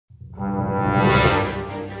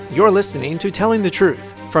You're listening to Telling the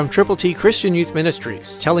Truth from Triple T Christian Youth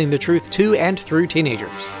Ministries, telling the truth to and through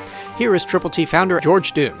teenagers. Here is Triple T founder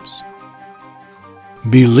George Dooms.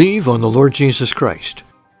 Believe on the Lord Jesus Christ.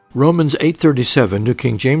 Romans 8:37, New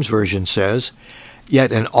King James Version says,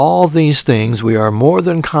 "Yet in all these things we are more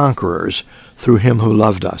than conquerors through him who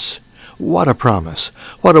loved us." What a promise.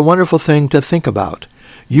 What a wonderful thing to think about.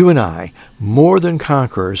 You and I, more than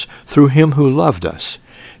conquerors through him who loved us.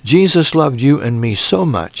 Jesus loved you and me so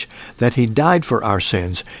much that he died for our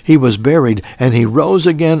sins, he was buried, and he rose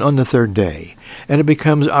again on the third day. And it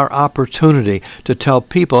becomes our opportunity to tell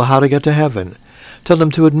people how to get to heaven. Tell them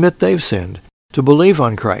to admit they've sinned, to believe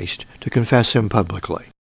on Christ, to confess him publicly.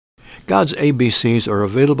 God's ABCs are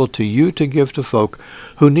available to you to give to folk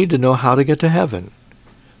who need to know how to get to heaven.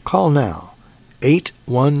 Call now,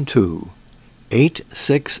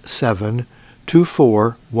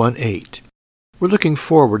 812-867-2418. We're looking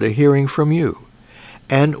forward to hearing from you.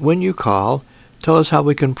 And when you call, tell us how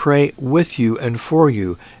we can pray with you and for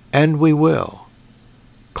you, and we will.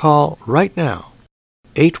 Call right now,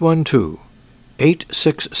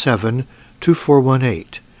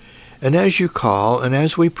 812-867-2418. And as you call and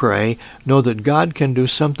as we pray, know that God can do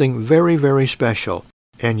something very, very special.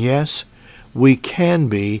 And yes, we can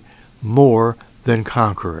be more than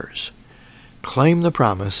conquerors. Claim the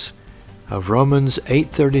promise of Romans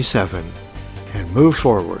 8:37 and move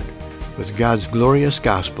forward with God's glorious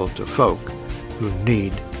gospel to folk who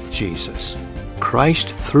need Jesus.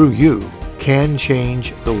 Christ through you can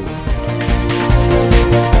change the world.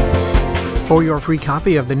 For your free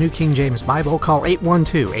copy of the New King James Bible, call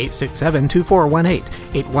 812-867-2418,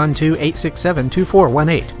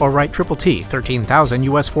 812-867-2418, or write Triple T, 13,000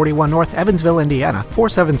 U.S. 41 North, Evansville, Indiana,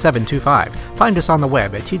 47725. Find us on the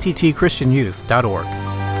web at tttchristianyouth.org.